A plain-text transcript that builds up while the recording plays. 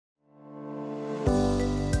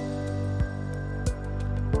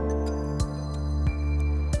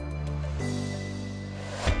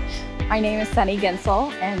My name is Sunni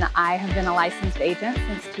Goentzel, and I have been a licensed agent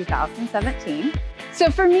since 2017.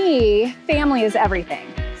 So for me, family is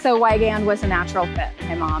everything. So Weigand was a natural fit.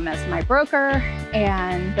 My mom as my broker,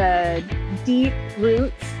 and the deep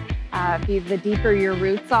roots, the deeper your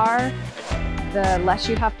roots are, the less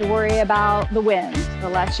you have to worry about the wind, the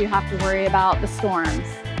less you have to worry about the storms.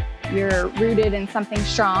 You're rooted in something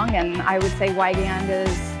strong, and I would say Weigand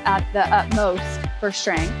is at the utmost for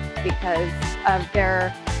strength because of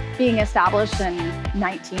their being established in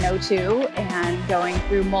 1902 and going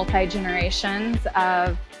through multi-generations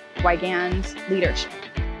of Weigand leadership.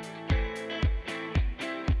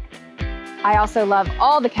 I also love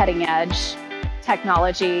all the cutting edge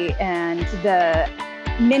technology and the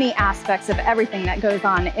many aspects of everything that goes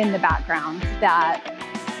on in the background that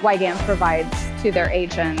Weigand provides to their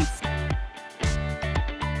agents.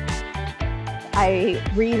 I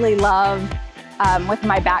really love, with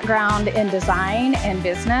my background in design and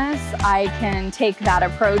business, I can take that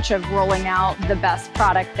approach of rolling out the best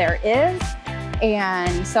product there is.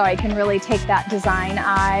 And so I can really take that design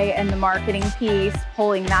eye and the marketing piece,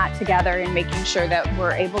 pulling that together and making sure that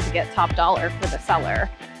we're able to get top dollar for the seller.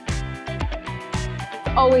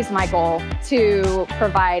 It's always my goal to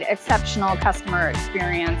provide exceptional customer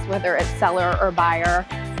experience, whether it's seller or buyer,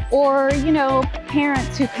 or,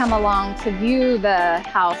 parents who come along to view the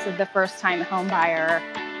house of the first-time home buyer.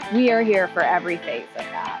 We are here for every phase of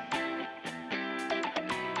that.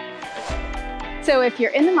 So if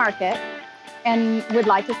you're in the market and would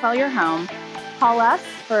like to sell your home, call us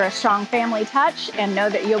for a strong family touch and know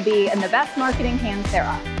that you'll be in the best marketing hands there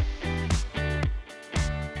are.